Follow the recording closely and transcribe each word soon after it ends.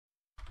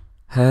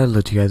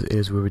Hello to you guys, it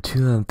is We're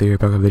 2003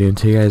 back with a video, and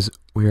today guys,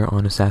 we are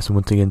on Assassin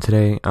once again.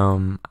 Today,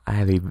 I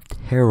have a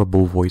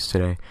terrible voice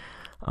today,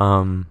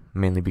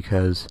 mainly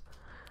because,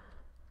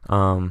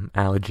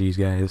 allergies,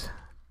 guys.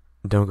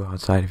 Don't go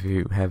outside if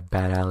you have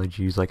bad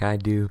allergies like I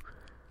do.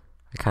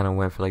 I kinda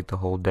went for like the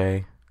whole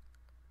day.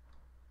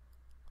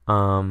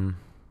 But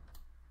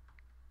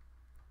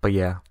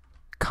yeah,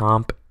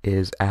 comp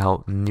is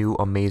out, new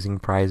amazing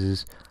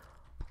prizes,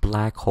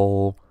 black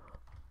hole,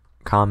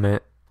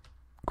 comet,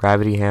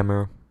 gravity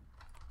hammer.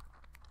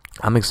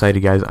 I'm excited,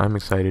 guys. I'm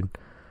excited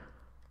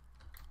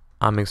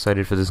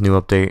for this new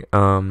update.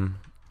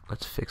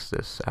 Let's fix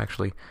this.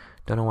 Actually,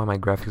 don't know why my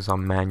graphics is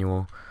on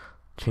manual.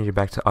 Change it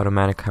back to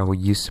automatic how we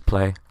used to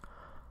play.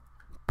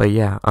 But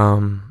yeah,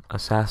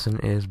 Assassin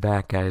is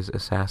back, guys.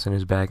 Assassin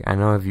is back. I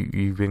know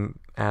you've been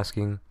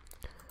asking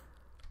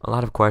a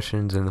lot of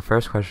questions, and the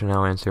first question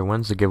I'll answer: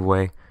 when's the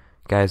giveaway?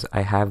 Guys,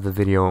 I have the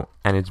video,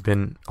 and it's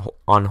been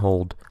on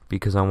hold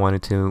because I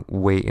wanted to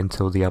wait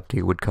until the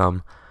update would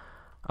come.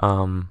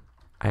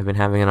 I've been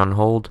having it on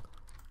hold.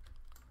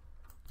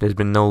 There's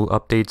been no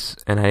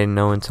updates, and I didn't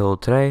know until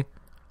today.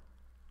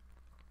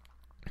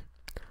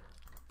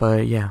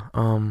 But yeah,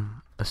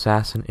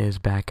 Assassin is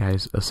back,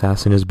 guys.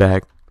 Assassin is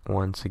back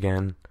once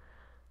again,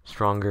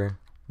 stronger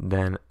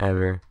than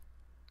ever.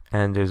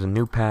 And there's a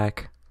new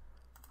pack.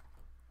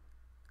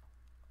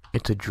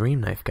 It's a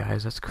dream knife,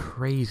 guys. That's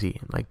crazy.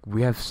 Like,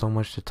 we have so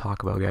much to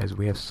talk about, guys.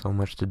 We have so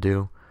much to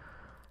do.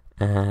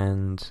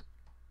 And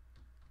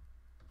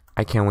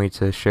I can't wait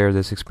to share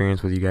this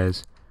experience with you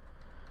guys.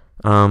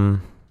 But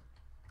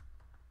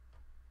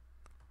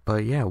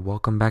yeah,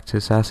 welcome back to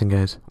Assassin,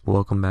 guys.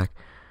 Welcome back.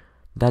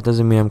 That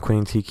doesn't mean I'm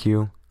quitting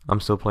TQ. I'm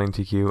still playing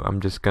TQ. I'm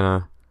just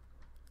gonna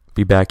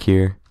be back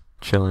here,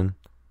 chilling.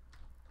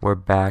 We're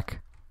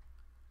back.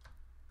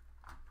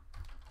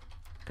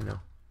 I know.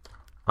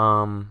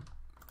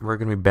 We're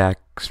gonna be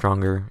back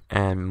stronger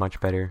and much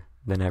better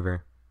than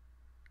ever.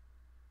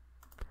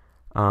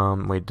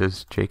 Wait,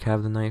 does Jake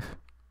have the knife?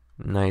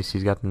 Nice,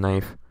 he's got the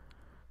knife.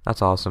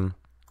 That's awesome.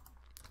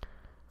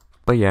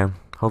 But yeah,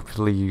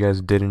 hopefully you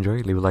guys did enjoy.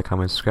 Leave a like,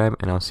 comment, subscribe,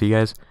 and I'll see you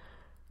guys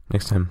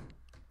next time.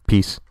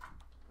 Peace.